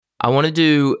I want to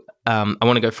do. I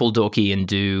want to go full dorky and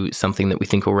do something that we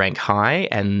think will rank high,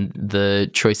 and the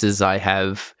choices I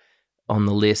have on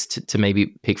the list to maybe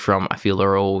pick from, I feel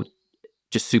are all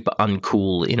just super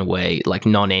uncool in a way, like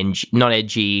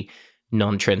non-edgy,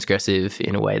 non-transgressive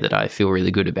in a way that I feel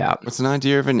really good about. What's an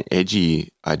idea of an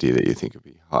edgy idea that you think would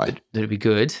be high? That'd be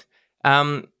good.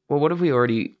 Well, what have we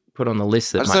already put on the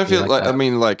list? That I just might don't be feel like that? I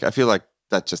mean, like, I feel like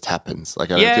that just happens.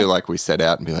 Like, I don't feel like we set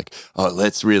out and be like, oh,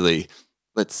 let's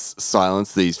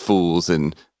silence these fools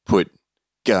and put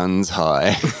guns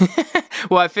high.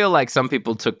 Well, I feel like some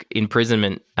people took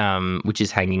imprisonment, which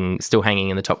is still hanging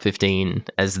in the top 15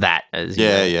 as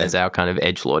our kind of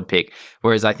edgelord pick.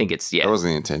 Whereas I think it's That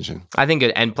wasn't the intention. I think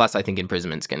and plus I think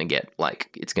imprisonment's going to get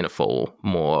it's going to fall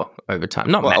more over time.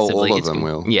 Not massively. All of them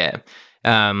will. Yeah.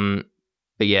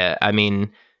 But yeah, I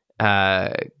mean,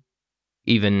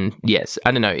 even yes,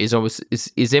 I don't know.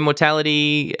 Is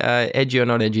immortality edgy or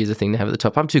not edgy is a thing to have at the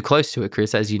top? I'm too close to it,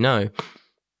 Chris, as you know.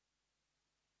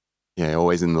 Yeah,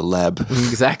 always in the lab.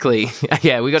 Exactly.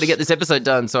 Yeah, we got to get this episode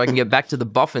done so I can get back to the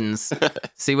boffins,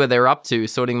 see where they're up to,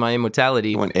 sorting my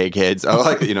immortality. I want eggheads. I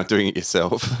like that you're not doing it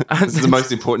yourself. This is the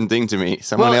most important thing to me.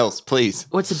 Someone else, please.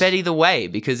 Well, it's a bet either way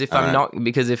because if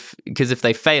if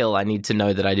they fail, I need to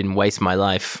know that I didn't waste my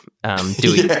life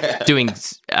doing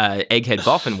egghead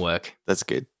boffin work. That's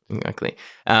good. Exactly.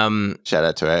 Shout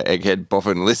out to our egghead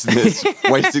boffin listeners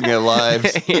wasting their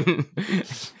lives.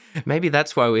 Maybe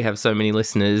that's why we have so many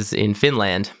listeners in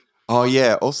Finland. Oh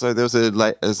yeah. Also, there's a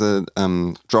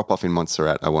drop off in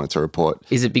Montserrat. I wanted to report.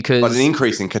 Is it because? But an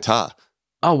increase in Qatar.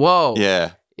 Oh whoa.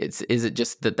 Yeah. Is it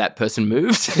just that person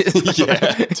moved? Yeah,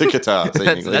 to Qatar.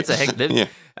 That's a heck.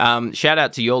 Yeah. Shout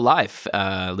out to your life,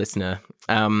 listener.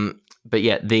 But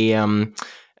yeah, the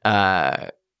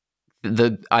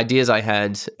ideas I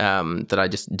had that I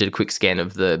just did a quick scan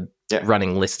of the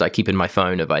running list I keep in my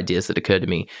phone of ideas that occurred to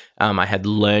me. I had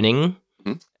learning,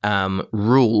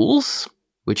 rules,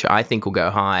 which I think will go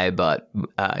high, but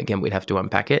again, we'd have to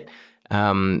unpack it,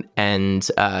 and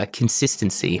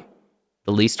consistency,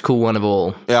 the least cool one of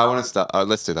all. Yeah, I want to start.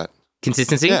 Let's do that.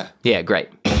 Consistency? Yeah, great.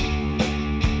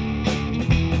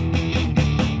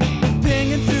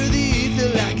 Pinging through the ether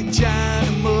like a giant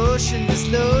emotion. This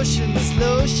lotion.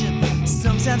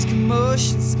 Sometimes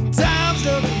commotion, sometimes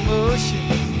locomotion.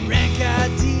 Rank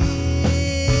ideas,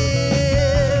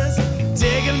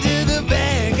 take them to the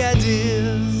bank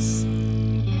ideas.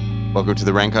 Welcome to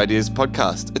the Rank Ideas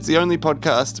podcast. It's the only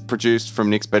podcast produced from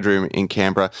Nick's bedroom in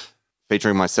Canberra,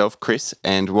 featuring myself, Chris,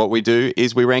 and what we do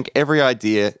is we rank every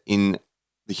idea in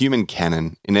the human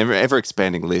canon in an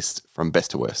ever-expanding list from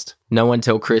best to worst. No one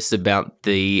tell Chris about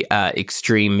the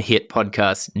extreme hit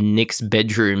podcast, Nick's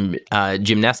Bedroom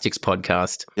Gymnastics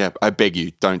Podcast. Yeah, I beg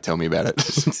you, don't tell me about it.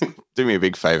 Do me a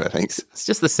big favour, thanks. It's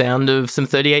just the sound of some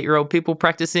 38-year-old people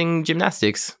practicing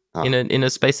gymnastics in a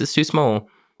space that's too small.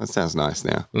 That sounds nice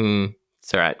now.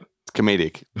 It's all right. It's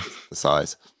comedic, the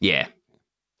size. Yeah.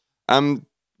 We're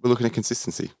looking at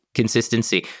consistency.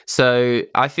 So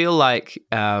I feel like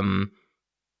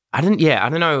I don't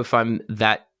know if I'm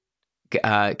that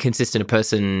consistent a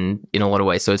person in a lot of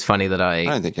ways. So it's funny that I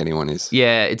don't think anyone is.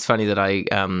 Yeah, it's funny that I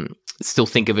still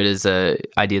think of it as a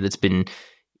idea that's been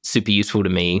super useful to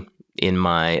me in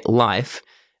my life.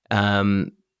 There's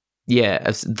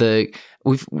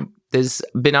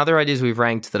been other ideas we've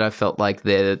ranked that I felt like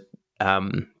the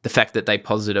fact that they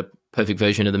posit a perfect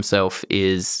version of themselves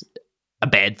is a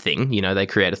bad thing. You know, they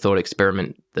create a thought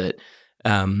experiment that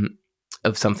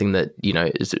of something that, you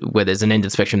know, is where there's an end of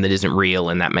the spectrum that isn't real,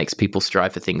 and that makes people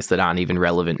strive for things that aren't even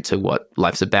relevant to what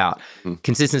life's about.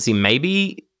 Consistency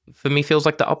maybe for me feels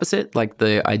like the opposite. Like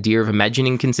the idea of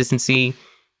imagining consistency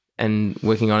and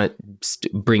working on it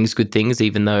brings good things,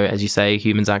 even though, as you say,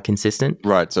 humans aren't consistent.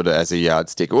 Right, sort of as a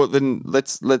yardstick. Well, then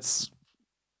let's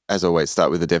as always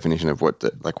start with the definition of where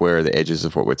are the edges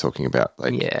of what we're talking about.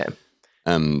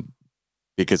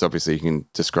 Because obviously you can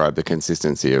describe the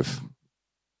consistency of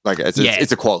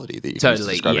it's a quality that you can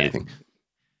describe anything.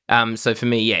 So for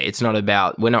me, it's not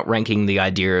about, we're not ranking the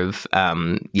idea of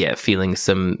feeling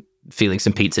some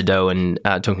pizza dough and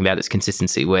talking about its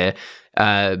consistency. We're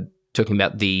talking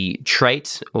about the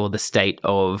trait or the state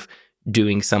of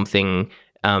doing something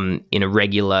in a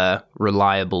regular,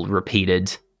 reliable,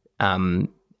 repeated, and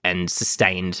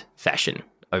sustained fashion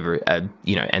over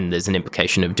and there's an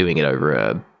implication of doing it over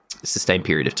a sustained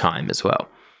period of time as well.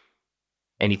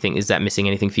 Is that missing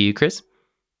anything for you, Chris?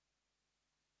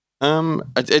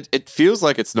 It feels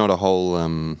like it's not a whole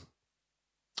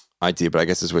idea, but I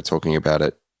guess as we're talking about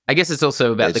it, I guess it's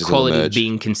also about the Edges will quality of emerge.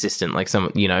 being consistent. Like some,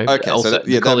 you know, Okay, also so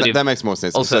the quality that of, makes more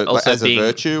sense. also- so like, also as being- a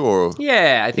virtue, or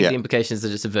yeah, I think Yeah. the implication is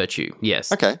that it's a virtue.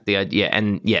 Yes. Okay.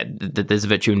 There's a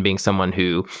virtue in being someone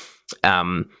who,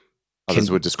 others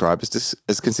can- would describe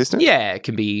as consistent.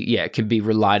 can be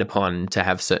relied upon to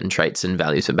have certain traits and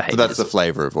values and So behaviors. that's the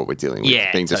flavor of what we're dealing with.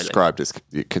 Yeah, being totally. described as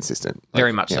consistent.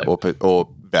 Very much so. Or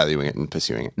valuing it and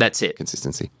pursuing it. That's it.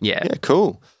 Consistency. Yeah. Yeah,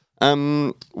 cool.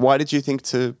 Why did you think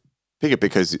to pick it?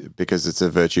 Because it's a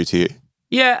virtue to you.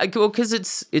 Yeah, well, because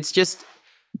it's just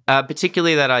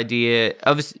particularly that idea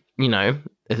of, you know,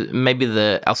 maybe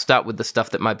I'll start with the stuff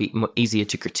that might be more easier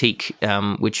to critique,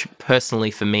 which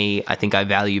personally for me, I think I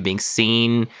value being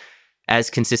seen as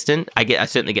consistent. I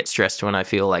certainly get stressed when I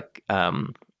feel like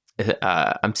I'm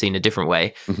seen a different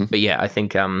way. Mhm. But yeah, I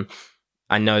think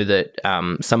I know that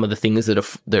some of the things that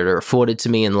are afforded to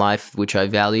me in life, which I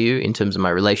value in terms of my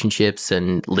relationships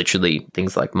and literally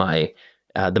things like my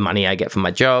the money I get from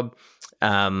my job,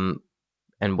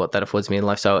 and what that affords me in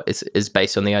life. So is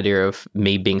based on the idea of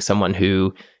me being someone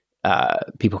who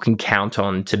people can count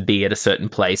on to be at a certain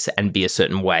place and be a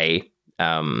certain way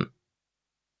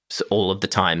so all of the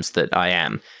times that I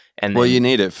am. And Well, then- you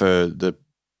need it for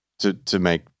to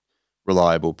make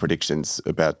reliable predictions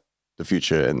about the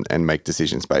future and make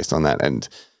decisions based on that. And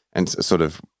sort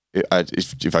of, if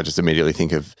I just immediately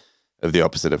think of the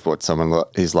opposite of what someone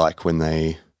is like when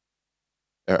they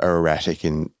are erratic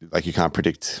and like you can't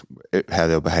predict how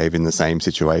they'll behave in the same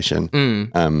situation.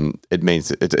 It means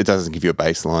it doesn't give you a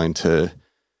baseline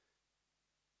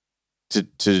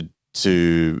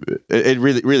it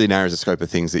really narrows the scope of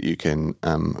things that you can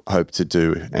hope to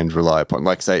do and rely upon.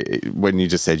 Like say when you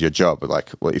just said your job,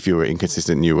 like well, if you were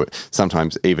inconsistent and you were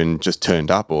sometimes even just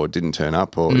turned up or didn't turn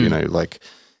up or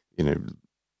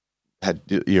had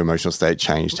your emotional state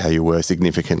changed how you were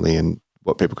significantly and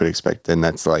what people could expect, then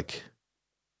that's like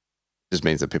just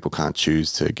means that people can't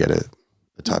choose to get a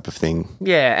type of thing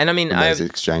yeah, and I mean, from those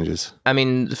exchanges. I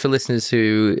mean, for listeners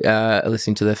who are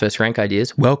listening to their first rank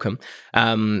ideas, welcome.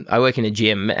 I work in a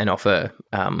gym and offer,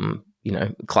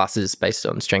 classes based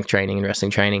on strength training and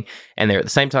wrestling training, and they're at the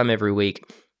same time every week.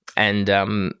 And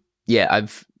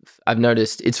I've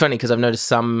noticed it's funny because I've noticed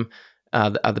some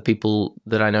the other people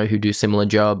that I know who do a similar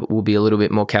job will be a little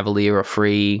bit more cavalier or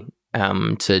free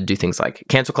to do things like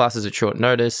cancel classes at short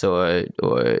notice or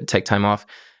take time off.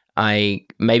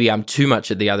 Maybe I'm too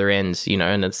much at the other end,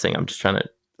 and that's the thing. I'm just trying to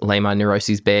lay my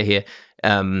neuroses bare here.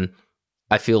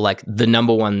 I feel like the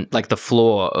number one, like the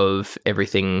flaw of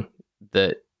everything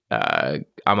that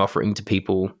I'm offering to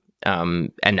people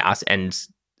and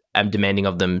I'm demanding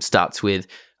of them starts with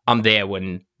I'm there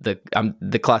when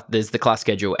the class there's the class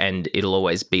schedule and it'll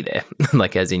always be there.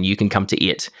 Like as in you can come to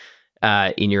it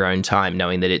in your own time,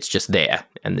 knowing that it's just there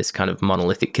and this kind of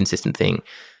monolithic, consistent thing.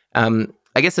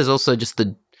 I guess there's also just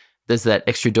there's that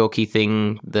extra dorky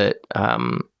thing that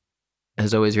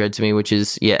has always read to me, which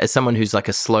is, as someone who's like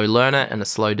a slow learner and a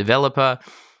slow developer,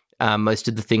 most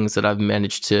of the things that I've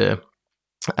managed to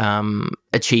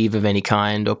achieve of any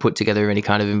kind or put together of any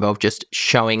kind of involve just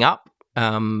showing up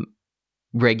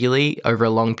regularly over a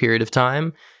long period of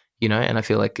time, and I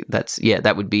feel like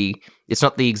that would be, it's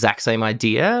not the exact same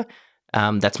idea.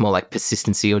 That's more like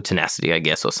persistency or tenacity, I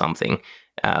guess, or something.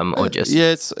 Or just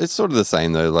it's sort of the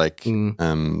same though. Like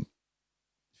Mm. if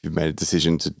you've made a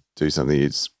decision to do something, you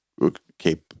just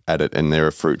keep at it, and there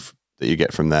are fruit that you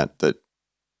get from that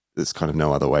there's kind of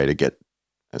no other way to get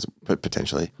as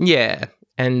potentially. Yeah,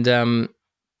 and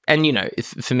if,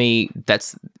 for me,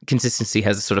 that's consistency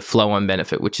has a sort of flow-on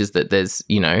benefit, which is that there's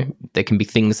there can be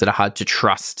things that are hard to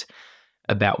trust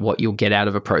about what you'll get out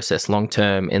of a process long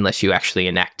term unless you actually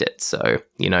enact it. So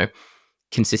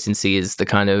consistency is the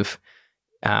kind of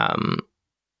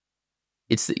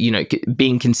it's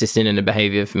being consistent in a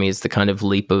behavior for me is the kind of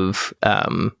leap of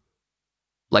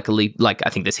like I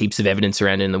think there's heaps of evidence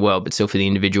around it in the world, but still for the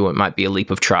individual it might be a leap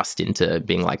of trust into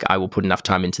being like, I will put enough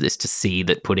time into this to see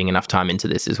that putting enough time into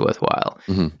this is worthwhile.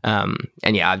 Mm-hmm.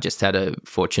 And I've just had a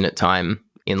fortunate time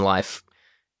in life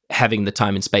having the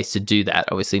time and space to do that.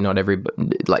 Obviously not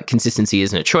consistency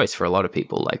isn't a choice for a lot of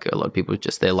people. Like a lot of people,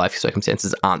 just their life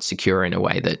circumstances aren't secure in a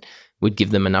way that would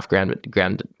give them enough ground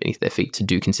beneath their feet to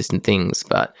do consistent things.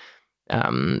 But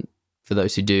for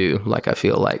those who do, like I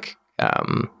feel like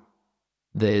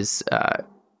there's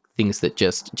things that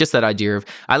just that idea of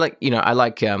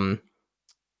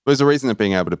There's a reason that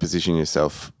being able to position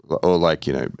yourself or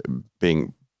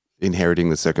inheriting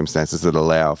the circumstances that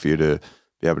allow for you to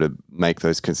be able to make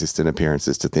those consistent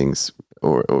appearances to things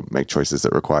or make choices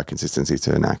that require consistency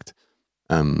to enact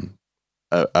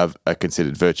are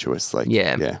considered virtuous.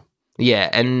 Yeah.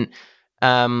 And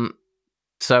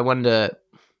so I wonder,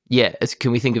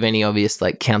 can we think of any obvious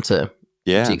like counter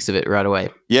critiques of it right away?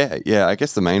 Yeah. I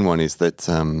guess the main one is that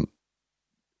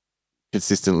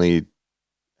consistently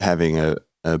having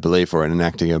a belief or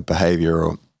enacting a behavior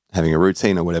or having a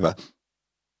routine or whatever,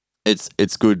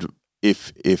 it's good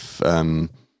if the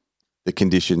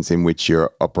conditions in which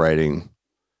you're operating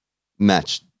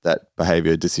match that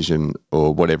behavior, decision,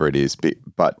 or whatever it is.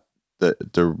 But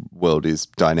the world is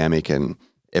dynamic and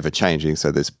ever changing,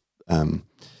 so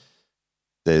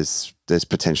there's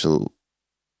potential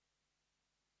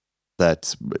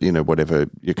that whatever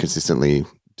you're consistently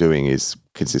doing is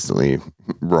consistently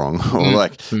wrong, or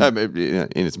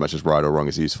in as much as right or wrong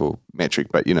is a useful metric,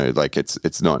 but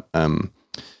it's not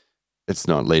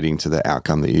leading to the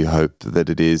outcome that you hope that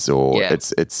it is, or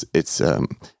it's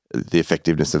the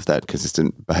effectiveness of that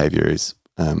consistent behavior is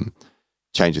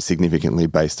changes significantly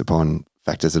based upon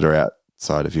factors that are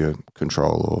outside of your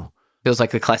control. Or feels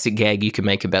like the classic gag you can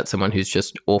make about someone who's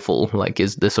just awful, like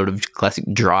is the sort of classic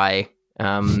dry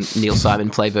Neil Simon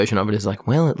play version of it is like,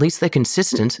 well, at least they're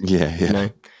consistent. Yeah.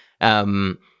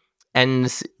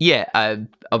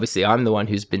 Obviously I'm the one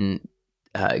who's been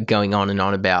going on and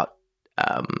on about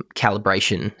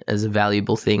calibration as a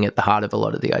valuable thing at the heart of a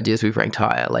lot of the ideas we've ranked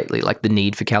higher lately, like the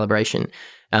need for calibration,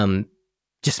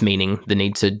 just meaning the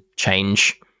need to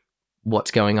change what's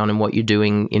going on and what you're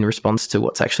doing in response to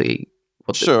what's actually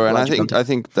Sure, and I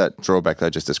think that drawback that I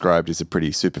just described is a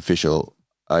pretty superficial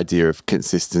idea of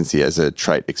consistency as a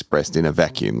trait expressed in a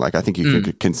vacuum. Like I think you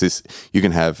can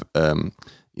have a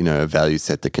value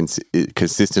set that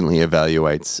consistently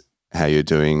evaluates how you're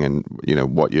doing and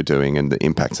what you're doing and the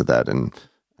impacts of that and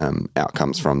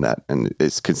outcomes from that, and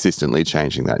it's consistently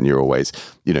changing that, and you're always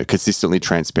consistently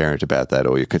transparent about that,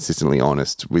 or you're consistently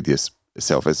honest with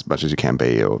yourself as much as you can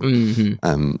be, or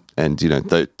and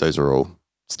those are all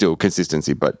still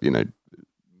consistency, but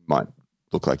might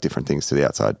look like different things to the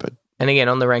outside. But and again,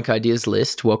 on the Rank Ideas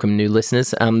list, welcome new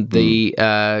listeners.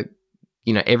 Everything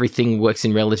works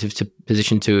in relative to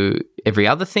position to every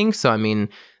other thing. So I mean,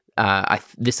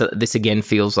 this again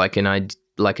feels like an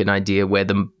idea where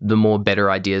the more better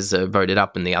ideas are voted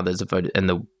up and the others are voted and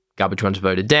the garbage ones are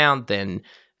voted down, then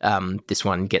this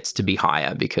one gets to be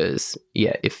higher because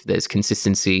if there's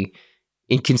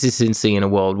inconsistency in a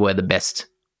world where the best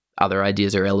other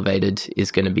ideas are elevated,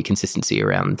 is going to be consistency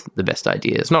around the best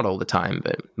ideas. Not all the time,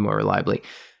 but more reliably.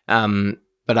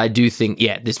 But I do think,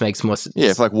 this makes more sense. Yeah,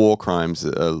 if like war crimes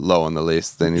are low on the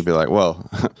list, then you'd be like, well,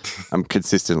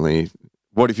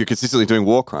 what if you're consistently doing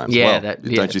war crimes? Yeah,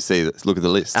 don't you see that? Look at the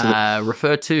list.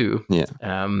 Refer to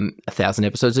 1,000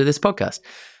 episodes of this podcast.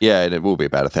 Yeah, and it will be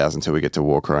about 1,000 till we get to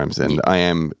war crimes, and I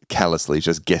am callously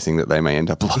just guessing that they may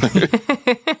end up low.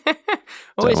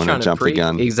 Always trying to jump the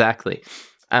gun. Exactly.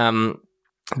 I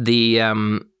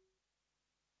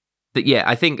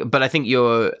think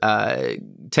you're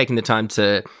taking the time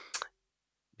to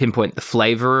pinpoint the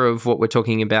flavor of what we're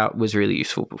talking about was really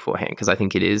useful beforehand, because I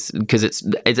think it is, because it's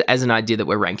as an idea that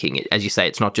we're ranking it, as you say,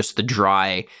 it's not just the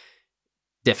dry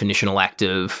definitional act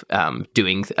of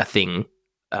doing a thing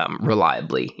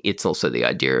reliably. It's also the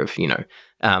idea of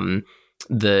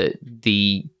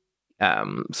the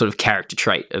sort of character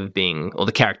trait of being, or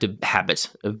the character habit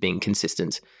of being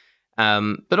consistent.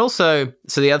 But also,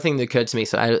 so the other thing that occurred to me,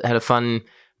 so I had a fun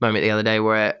moment the other day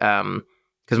where,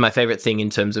 because my favorite thing in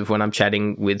terms of when I'm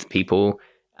chatting with people,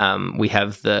 we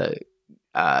have the,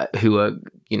 who are,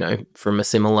 from a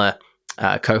similar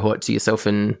cohort to yourself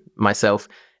and myself,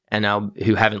 and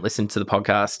who haven't listened to the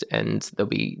podcast, and I'll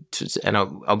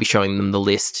be showing them the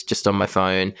list just on my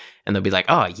phone, and they'll be like,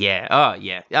 oh yeah,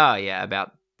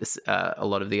 about this, a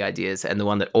lot of the ideas, and the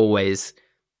one that always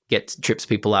trips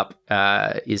people up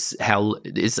is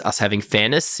us having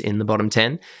fairness in the bottom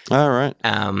 10. All right.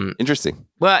 Interesting.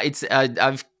 Well, it's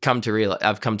I've come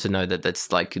to know that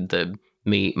that's like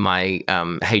my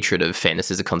hatred of fairness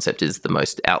as a concept is the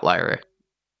most outlier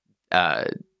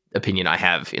opinion I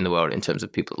have in the world in terms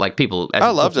of people. I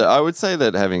loved it. I would say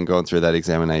that having gone through that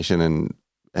examination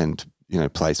and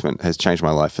placement has changed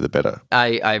my life for the better.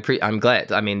 I'm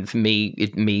glad. I mean, for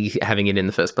me having it in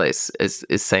the first place is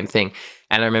the same thing.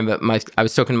 And I remember I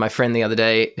was talking to my friend the other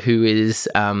day who is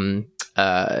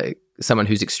someone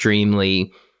who's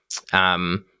extremely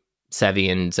savvy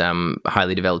and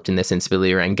highly developed in their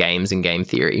sensibility around games and game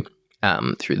theory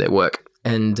through their work.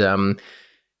 And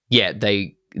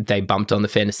they bumped on the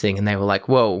fairness thing, and they were like,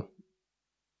 whoa,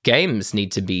 games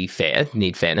need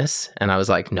fairness. And I was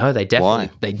like, no, they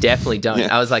definitely don't.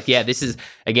 Yeah. I was like,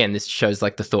 this shows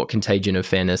like the thought contagion of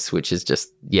fairness, which is just,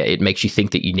 it makes you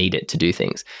think that you need it to do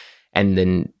things. And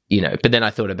then, but then I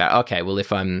thought about, okay, well,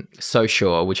 if I'm so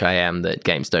sure, which I am, that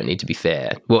games don't need to be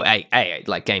fair, well,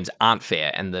 like games aren't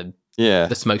fair, and the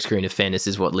smokescreen of fairness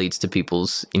is what leads to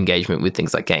people's engagement with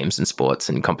things like games and sports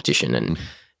and competition and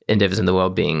endeavors in the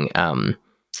world being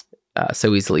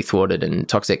so easily thwarted and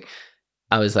toxic.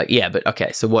 I was like, yeah, but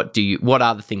okay, so what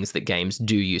are the things that games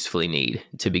do usefully need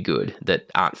to be good that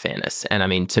aren't fairness? And I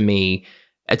mean, to me,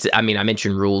 I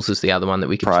mentioned rules as the other one that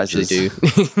we could potentially do.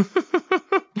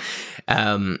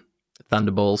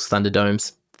 Thunderballs,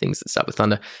 Thunderdomes, things that start with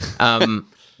thunder.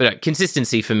 But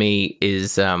consistency for me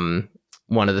is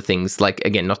one of the things, like,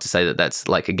 again, not to say that that's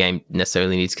like a game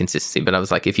necessarily needs consistency, but I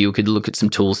was like, if you could look at some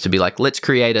tools to be like, let's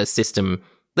create a system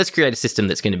that's going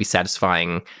to be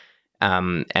satisfying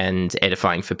and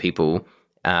edifying for people.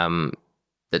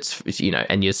 That's,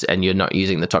 and you're not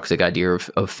using the toxic idea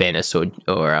of fairness or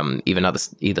even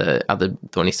other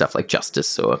thorny stuff like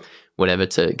justice or whatever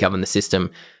to govern the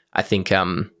system. I think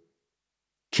at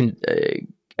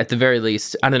the very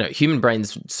least, I don't know, human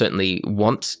brains certainly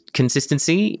want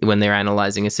consistency when they're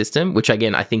analyzing a system, which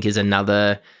again I think is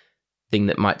another thing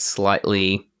that might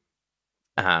slightly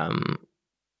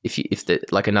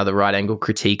like another right angle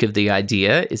critique of the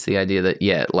idea is the idea that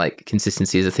like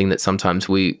consistency is a thing that sometimes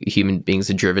we human beings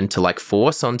are driven to like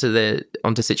force onto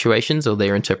situations or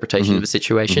their interpretation of a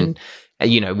situation.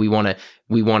 And we want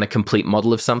a complete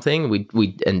model of something.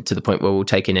 We and to the point where we'll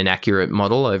take an inaccurate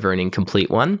model over an incomplete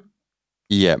one.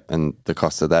 Yeah, and the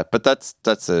cost of that. But that's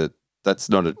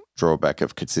not a drawback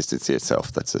of consistency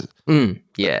itself. That's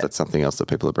that's something else that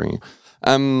people are bringing.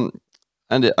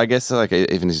 And I guess, like,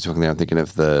 even as you're talking there, I'm thinking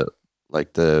of the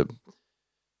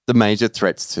major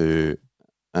threats to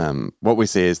what we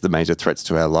see as the major threats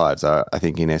to our lives are, I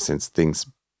think, in essence,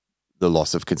 the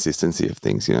loss of consistency of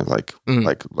things.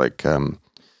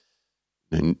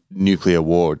 Nuclear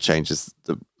war changes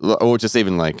or just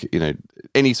even like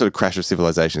any sort of crash of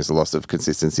civilization is a loss of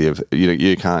consistency of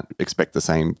you can't expect the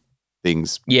same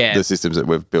things, the systems that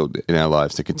we've built in our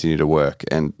lives to continue to work,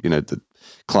 and the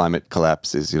climate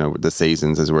collapse is, the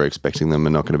seasons as we're expecting them are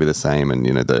not going to be the same, and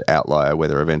the outlier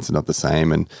weather events are not the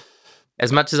same. And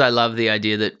as much as I love the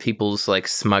idea that people's like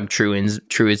smug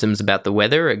truisms about the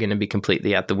weather are going to be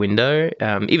completely out the window,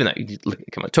 even though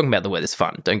come on, talking about the weather's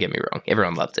fun, don't get me wrong,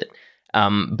 everyone loves it.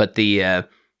 But the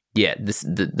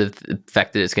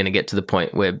fact that it's going to get to the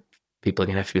point where people are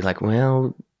going to have to be like,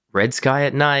 well, red sky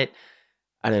at night,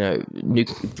 I don't know,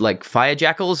 like fire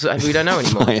jackals. We don't know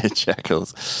anymore. Fire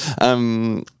jackals.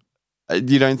 You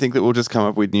don't think that we'll just come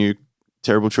up with new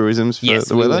terrible truisms for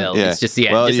the weather? Will. Yeah. It's just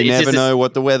Well, you never know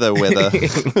what the weather.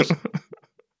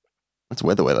 What's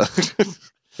weather?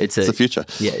 It's the future.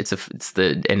 Yeah, it's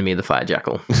the enemy of the fire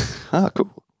jackal. Cool.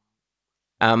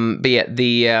 But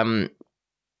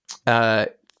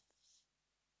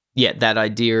that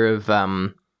idea of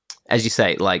as you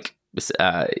say, like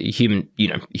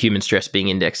human stress being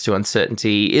indexed to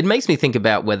uncertainty, it makes me think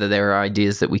about whether there are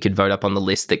ideas that we could vote up on the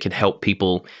list that could help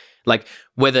people, like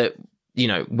whether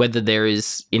there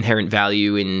is inherent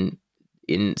value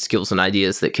in skills and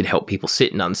ideas that could help people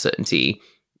sit in uncertainty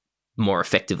more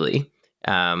effectively.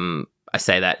 I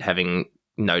say that having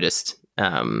noticed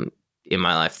in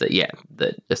my life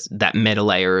that meta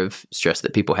layer of stress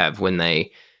that people have when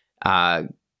they are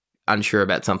unsure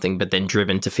about something, but then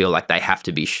driven to feel like they have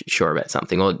to be sure about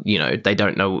something, or they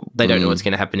don't know what's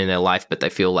going to happen in their life, but they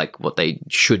feel like what they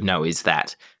should know is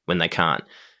that when they can't.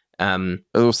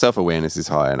 Self-awareness is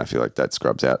high, and I feel like that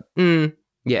scrubs out.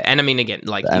 Yeah, and I mean, again,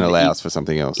 like, and allows for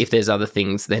something else. If there's other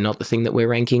things, they're not the thing that we're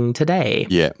ranking today.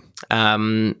 Yeah.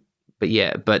 But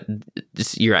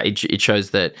you're right. It shows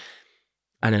that,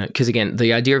 I don't know, because again,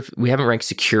 the idea of, we haven't ranked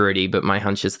security, but my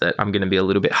hunch is that I'm going to be a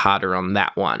little bit harder on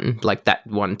that one. Like, that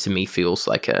one to me feels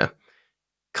like a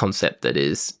concept that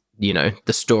is,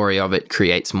 the story of it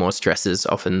creates more stresses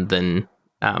often than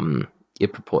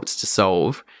it purports to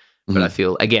solve. But I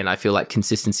feel like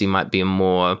consistency might be a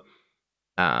more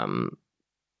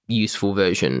useful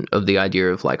version of the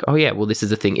idea of like, oh yeah, well, this is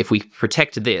the thing. If we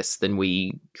protect this, then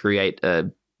we create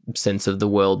a sense of the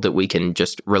world that we can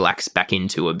just relax back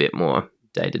into a bit more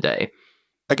day to day.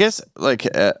 I guess like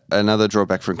another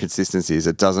drawback from consistency is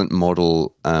it doesn't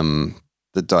model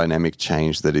the dynamic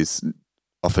change that is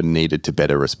often needed to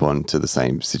better respond to the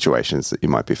same situations that you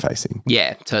might be facing.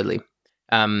 Yeah, totally.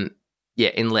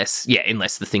 Unless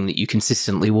the thing that you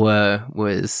consistently were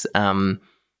was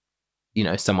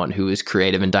someone who is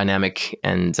creative and dynamic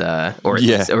and or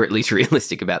at least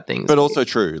realistic about things. But also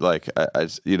true. Like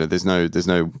there's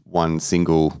no one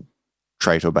single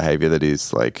trait or behavior that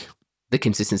is like the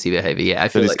consistency behavior. Yeah, I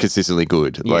feel that like is consistently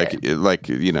good. Yeah.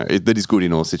 That is good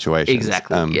in all situations.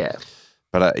 Exactly.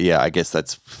 But I guess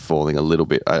that's falling a little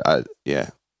bit. I'm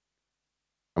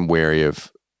wary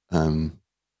of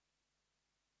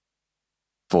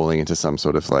falling into some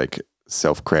sort of like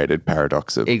self-created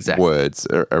paradox of words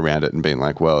around it and being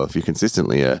like, well, if you're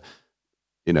consistently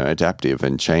adaptive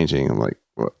and changing, I'm like,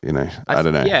 well, I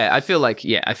don't know. Yeah, I feel like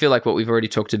what we've already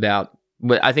talked about,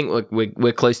 but I think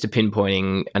we're close to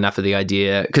pinpointing enough of the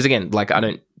idea, because again, like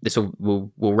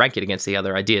we'll rank it against the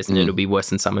other ideas, and it'll be worse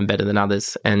than some and better than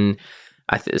others, and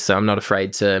so I'm not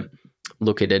afraid to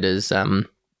look at it as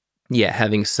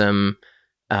having some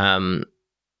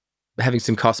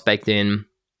cost baked in.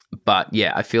 But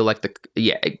yeah, I feel like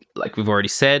like we've already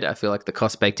said, I feel like the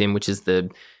cost baked in, which is the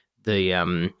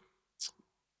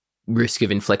risk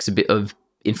of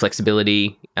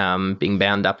inflexibility being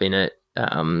bound up in it,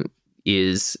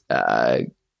 is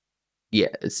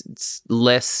it's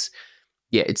less.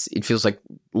 Yeah, it feels like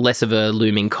less of a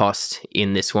looming cost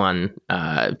in this one,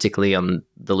 particularly on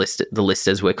the list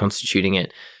as we're constituting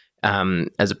it,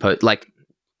 as opposed, like,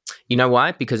 you know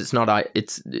why? Because it's not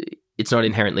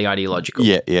inherently ideological.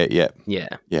 Yeah.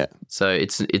 So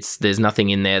it's there's nothing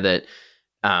in there that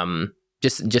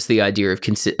just the idea of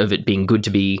it being good to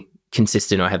be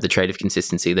consistent or have the trait of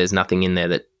consistency. There's nothing in there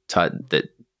that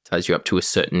ties you up to a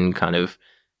certain kind of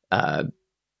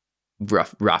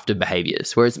raft of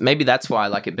behaviors. Whereas maybe that's why I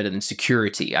like it better than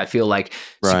security. I feel like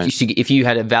if you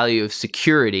had a value of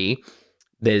security,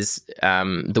 there's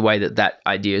the way that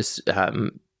idea's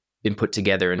been put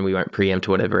together, and we won't preempt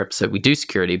whatever episode we do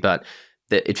security, but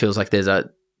it feels like there's a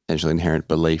potential inherent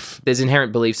belief. There's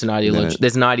inherent beliefs and ideology.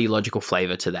 There's an ideological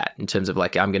flavor to that in terms of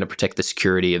like, I'm going to protect the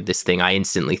security of this thing. I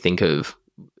instantly think of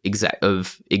an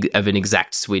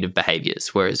exact suite of behaviors,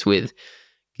 whereas with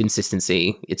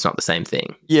consistency, it's not the same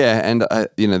thing. Yeah, and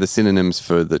the synonyms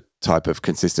for the type of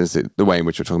consistency, the way in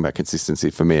which we're talking about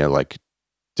consistency for me are like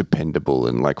dependable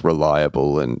and like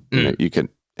reliable, and you can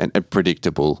and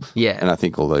predictable. Yeah, and I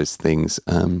think all those things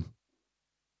are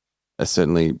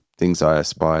certainly things I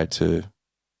aspire to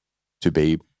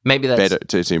be maybe that's better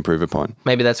to improve upon.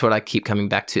 Maybe that's what I keep coming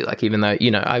back to. Like, even though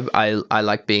I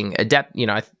like being I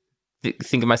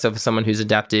think of myself as someone who's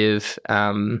adaptive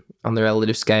on the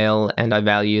relative scale, and I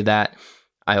value that.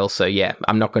 I also,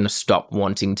 I'm not going to stop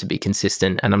wanting to be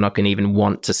consistent, and I'm not going to even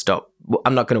want to stop.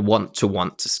 I'm not going to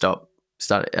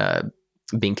start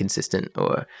being consistent,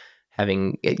 or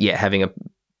having a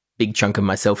big chunk of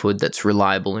my selfhood that's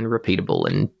reliable and repeatable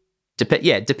and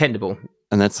dependable.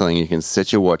 And that's something you can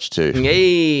set your watch to.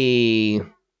 Yay!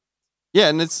 Yeah,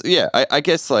 and it's I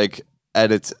guess like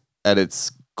at its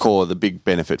core, the big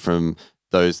benefit from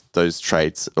those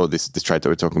traits, or this trait that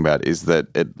we're talking about, is that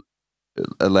it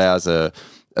allows a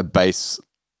baseline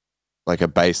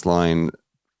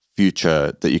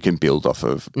future that you can build off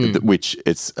of, which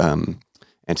its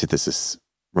antithesis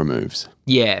removes.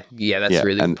 Yeah, that's a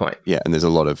really good point. Yeah, and there's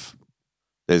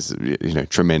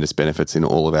tremendous benefits in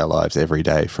all of our lives every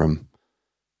day from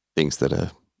things that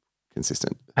are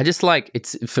consistent. I just like,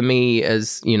 it's for me,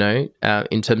 as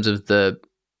in terms of the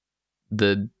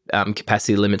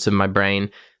capacity limits of my brain,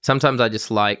 sometimes I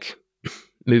just like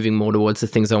moving more towards the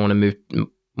things I want to move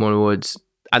more towards.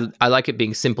 I like it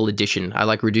being simple addition. I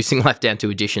like reducing life down to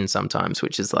addition sometimes,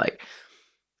 which is like,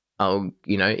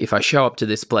 if I show up to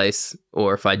this place,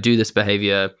 or if I do this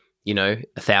behavior,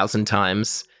 1,000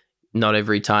 times, not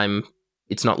every time,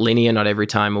 it's not linear. Not every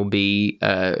time will be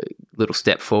a little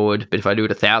step forward. But if I do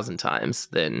it 1,000 times,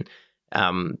 then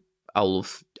I'll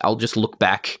just look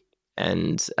back,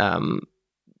 and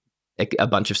a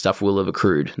bunch of stuff will have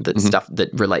accrued. Stuff that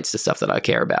relates to stuff that I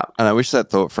care about. And I wish that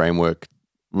thought framework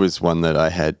was one that I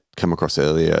had come across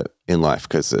earlier in life,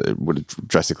 because it would have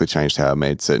drastically changed how I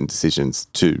made certain decisions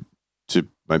to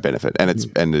my benefit. And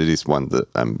it is one that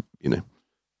I'm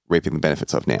reaping the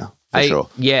benefits of now. For sure.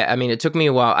 Yeah, I mean, it took me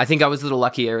a while. I think I was a little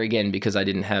luckier again, because I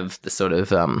didn't have the sort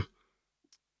of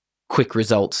quick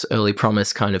results, early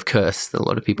promise kind of curse that a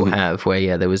lot of people have,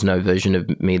 where, there was no version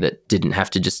of me that didn't have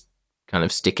to just kind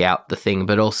of stick out the thing.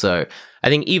 But also, I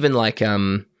think even like,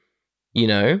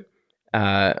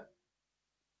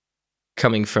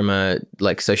 coming from a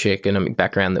like socioeconomic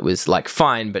background that was like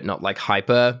fine, but not like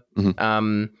hyper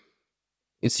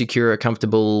insecure or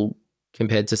comfortable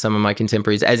compared to some of my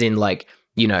contemporaries, as in like,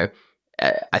 I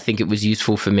think it was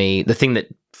useful for me. The thing that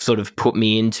sort of put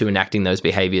me into enacting those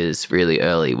behaviors really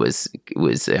early was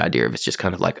the idea of, it's just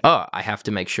kind of like, oh, I have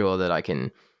to make sure that I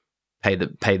can pay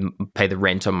the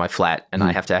rent on my flat, and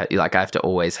I have to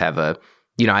always have I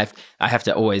have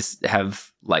to always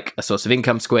have like a source of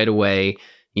income squared away.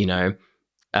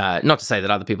 not to say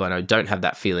that other people I know don't have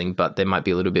that feeling, but there might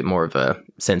be a little bit more of a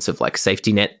sense of like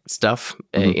safety net stuff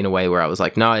in a way where I was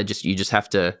like, no, you just have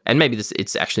to, and maybe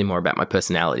it's actually more about my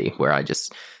personality where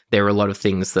there are a lot of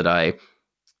things that I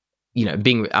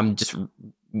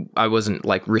wasn't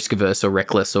like risk averse or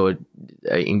reckless or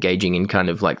engaging in kind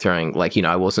of like throwing, like,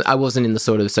 I wasn't in the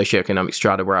sort of socioeconomic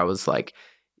strata where I was like,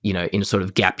 in a sort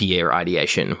of gap year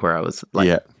ideation where I was like,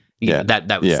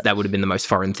 that would have been the most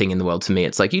foreign thing in the world to me.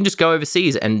 It's like, you can just go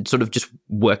overseas and sort of just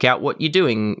work out what you're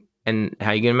doing and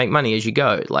how you're going to make money as you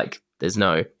go. Like there's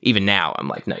no, even now I'm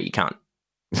like, no, you can't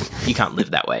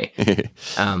live that way.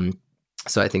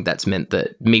 So I think that's meant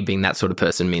that me being that sort of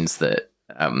person means that,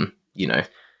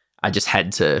 I just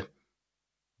had to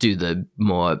do the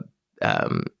more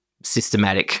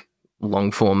systematic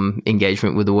long form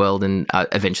engagement with the world. And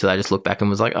eventually I just looked back and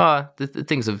was like,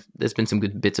 there's been some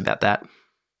good bits about that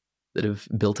have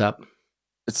built up.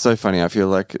 It's so funny. I feel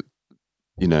like,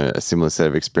 a similar set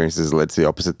of experiences led to the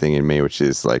opposite thing in me, which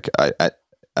is like I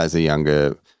as a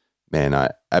younger man,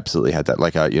 I absolutely had that.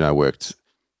 Like I worked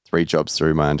 3 jobs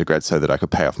through my undergrad so that I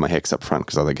could pay off my HECS up front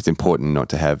because I think it's important not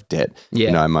to have debt.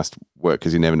 Yeah. I must work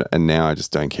because you never know. And now I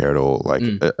just don't care at all. Like,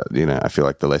 I feel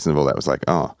like the lesson of all that was like,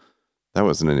 oh, that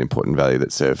wasn't an important value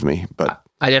that served me. But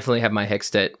I definitely have my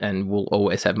HECS debt and will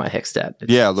always have my HECS debt.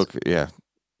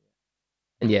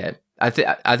 And yeah, I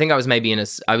think I was maybe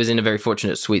I was in a very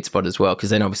fortunate sweet spot as well, because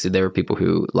then obviously there are people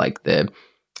who like their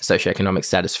socioeconomic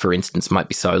status, for instance, might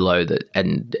be so low that,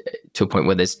 and to a point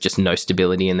where there's just no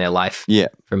stability in their life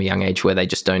from a young age, where they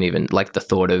just don't even like the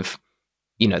thought of,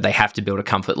 they have to build a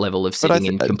comfort level of sitting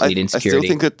in complete insecurity. I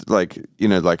still think that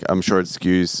like I'm sure it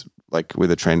skews like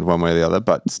with a trend one way or the other,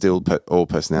 but still all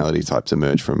personality types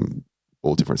emerge from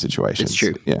all different situations. It's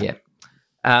true. Yeah.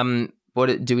 What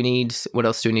else do we need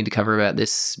to cover about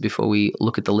this before we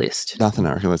look at the list? Nothing,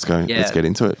 I reckon. Let's go. Yeah. Let's get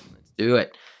into it. Let's do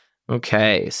it.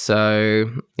 Okay, so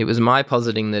it was my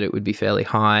positing that it would be fairly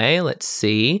high. Let's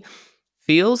see.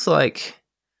 Feels like,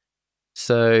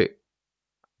 so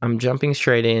I'm jumping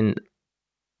straight in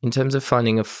terms of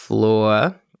finding a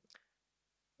flaw.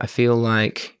 I feel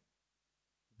like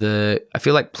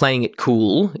playing it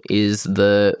cool is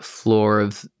the flaw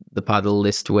of the part of the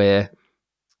list where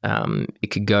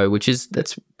it could go,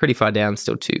 that's pretty far down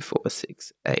still. 2, 4,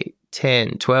 6, 8,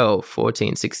 10, 12,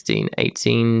 14, 16,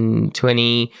 18,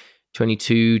 20,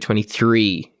 22,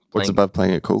 23. What's above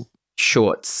playing it cool?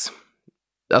 Shorts.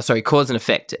 Oh, sorry, cause and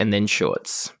effect and then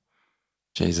shorts.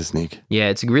 Jesus, Nick. Yeah,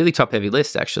 it's a really top heavy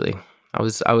list actually. I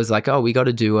was like, we got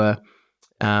to do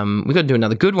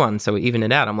another good one, so we even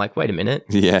it out. I'm like, wait a minute.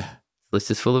 Yeah. This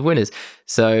list is full of winners.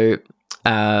 So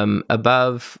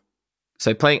above,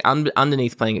 so playing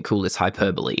underneath playing it cool is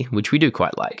hyperbole, which we do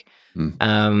quite like.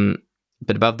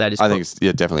 But above that is, I think it's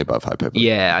definitely above hyperbole.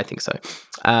 Yeah, I think so.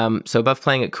 So above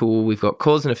playing it cool, we've got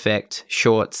cause and effect,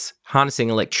 shorts, harnessing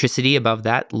electricity above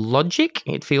that, logic.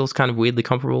 It feels kind of weirdly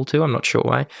comparable to. I'm not sure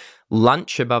why.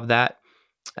 Lunch above that,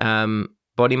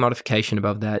 body modification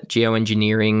above that,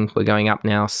 geoengineering. We're going up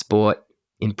now. Sport,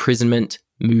 imprisonment,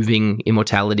 moving,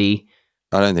 immortality.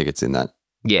 I don't think it's in that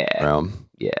realm.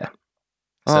 Yeah.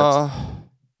 So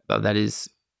above that is.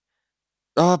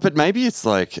 Oh, but maybe it's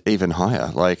like even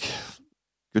higher. Like,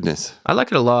 goodness, I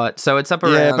like it a lot. So it's up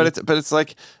around. Yeah, but it's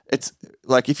like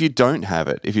if you don't have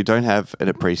it, if you don't have an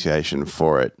appreciation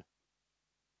for it,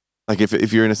 like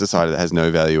if you're in a society that has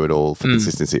no value at all for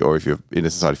consistency, or if you're in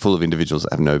a society full of individuals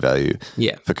that have no value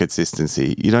for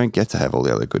consistency, you don't get to have all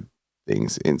the other good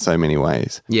things in so many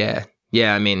ways. Yeah.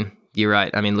 I mean, you're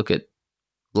right. I mean, look at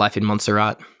life in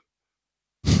Montserrat.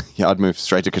 Yeah, I'd move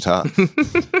straight to Qatar.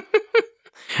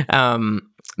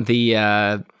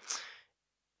 The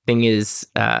thing is,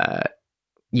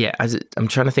 I'm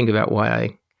trying to think about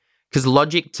why because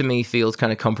logic to me feels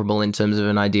kind of comparable in terms of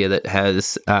an idea that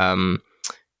has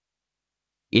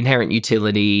inherent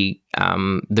utility.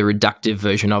 The reductive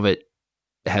version of it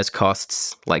has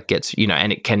costs, like gets,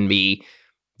 and it can be,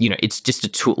 it's just a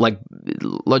tool. Like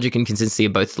logic and consistency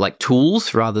are both like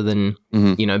tools rather than,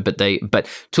 but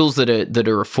tools that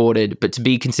are afforded. But to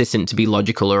be consistent, to be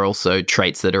logical, are also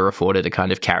traits that are afforded a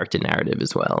kind of character narrative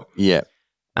as well. Yeah.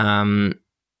 To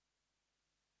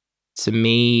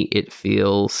me, it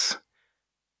feels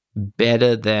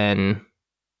better than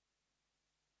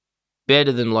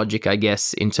logic, I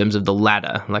guess, in terms of the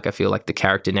latter. Like I feel like the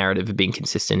character narrative of being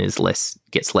consistent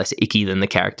gets less icky than the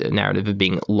character narrative of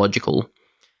being logical.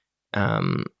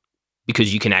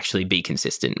 Because you can actually be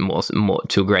consistent more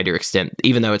to a greater extent,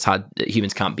 even though it's hard.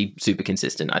 Humans can't be super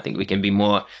consistent. I think we can be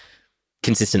more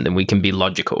consistent than we can be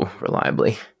logical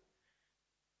reliably.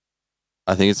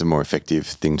 I think it's a more effective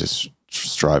thing to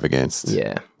strive against.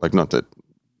 Yeah. Like not to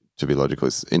to be logical,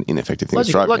 is an ineffective thing to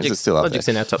strive against. It's still up Logic's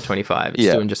there. in our top 25. It's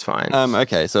doing just fine.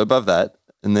 Okay, so above that,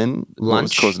 and then what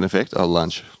was Lunch. cause and effect? Oh,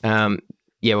 lunch.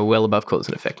 Yeah, we're well above cause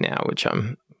and effect now, which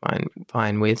I'm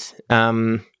fine with.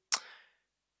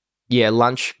 Yeah,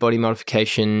 lunch, body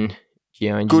modification,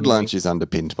 geoengineering. Good lunch is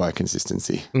underpinned by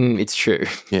consistency. It's true.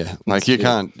 Yeah, like you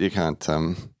can't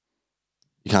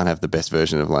have the best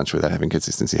version of lunch without having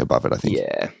consistency above it. I think.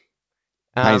 Yeah.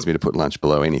 Pains me to put lunch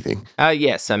below anything.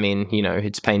 Yes, I mean,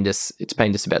 it's pained us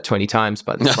about 20 times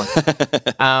by this point.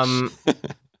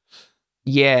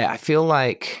 Yeah, I feel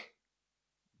like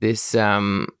this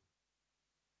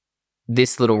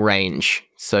this little range.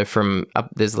 So from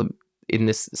up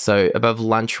so above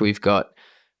lunch we've got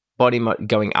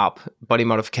going up, body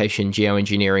modification,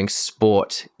 geoengineering,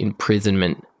 sport,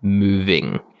 imprisonment,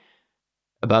 moving.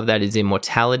 Above that is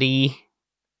immortality.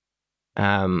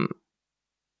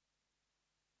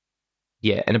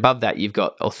 Yeah, and above that you've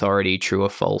got authority, true or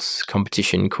false,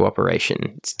 competition,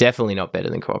 cooperation. It's definitely not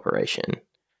better than cooperation.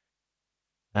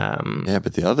 Yeah,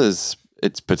 but the others,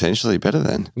 it's potentially better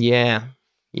than. Yeah.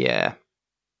 Yeah,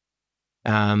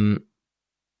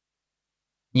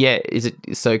 is it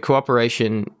so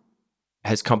cooperation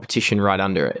has competition right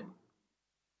under it.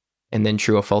 And then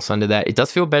true or false under that. It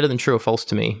does feel better than true or false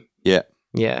to me. Yeah.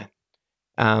 Yeah.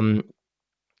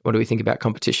 What do we think about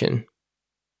competition?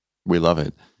 We love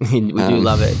it. We do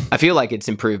love it. I feel like it's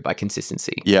improved by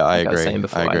consistency. Yeah, I like agree. I was saying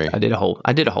before, I agree. I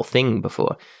did a whole thing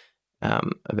before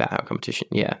about how competition.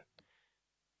 Yeah.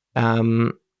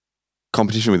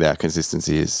 Competition without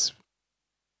consistency is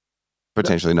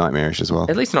potentially nightmarish as well.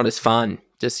 At least not as fun.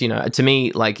 Just, to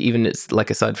me, like even it's like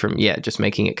aside from, just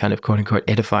making it kind of quote unquote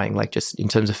edifying, like just in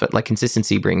terms of like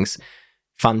consistency brings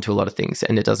fun to a lot of things.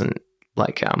 And it doesn't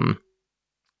like,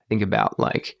 think about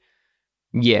like,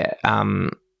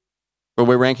 But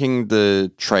we're ranking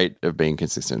the trait of being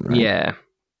consistent, right? Yeah.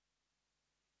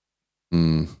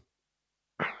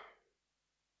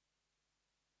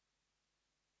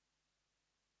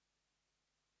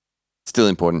 Still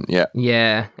important, yeah.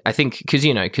 Yeah, I think because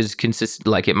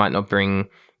like it might not bring.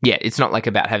 Yeah, it's not like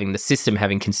about having the system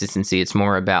having consistency. It's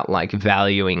more about like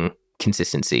valuing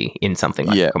consistency in something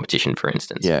like a competition, for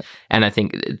instance. Yeah, and I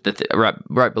think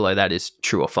right below that is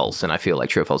true or false, and I feel like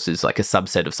true or false is like a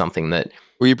subset of something that.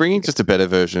 Well, you're bringing just a better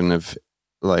version of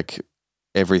like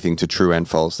everything to true and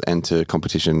false, and to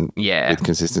competition. Yeah, with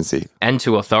consistency and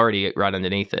to authority right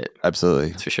underneath it.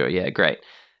 Absolutely, that's for sure. Yeah, great.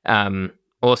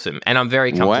 Awesome. And I'm very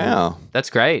comfortable. Wow.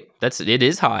 That's great. It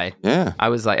is high. Yeah. I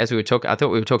was like, as we were talking, I thought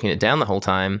we were talking it down the whole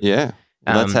time. Yeah.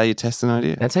 Well, that's how you test an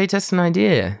idea. That's how you test an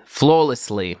idea.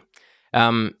 Flawlessly.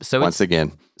 Once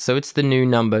again. So it's the new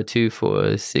number 2,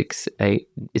 4, 6, 8.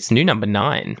 It's new number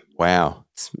 9. Wow.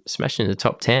 It's smashed into the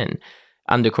top 10.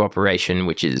 Under cooperation,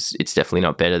 it's definitely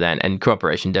not better than, and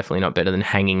cooperation definitely not better than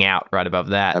hanging out right above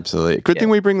that. Absolutely. Good thing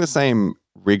we bring the same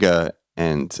rigor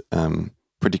and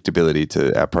predictability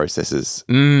to our processes.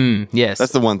 Yes.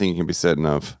 That's the one thing you can be certain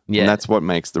of. Yeah. And that's what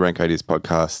makes the Rank Ideas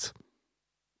podcast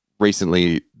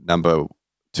recently number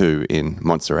 2 in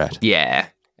Montserrat. Yeah.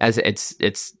 As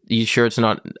it's you sure it's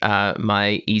not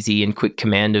my easy and quick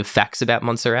command of facts about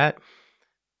Montserrat?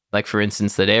 Like, for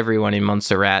instance, that everyone in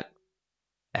Montserrat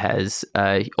has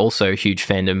also a huge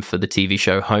fandom for the TV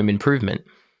show Home Improvement.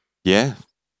 Yeah.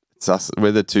 It's us.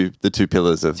 We're the two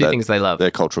pillars of two things they love.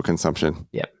 Their cultural consumption.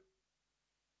 Yep.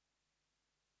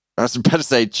 I was about to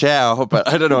say ciao, but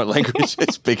I don't know what language they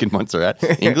speak in Montserrat.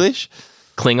 English?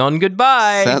 Klingon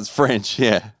goodbye. Sounds French,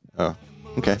 yeah. Oh,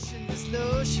 okay.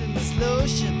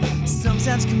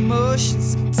 Sometimes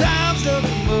commotion, sometimes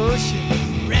locomotion.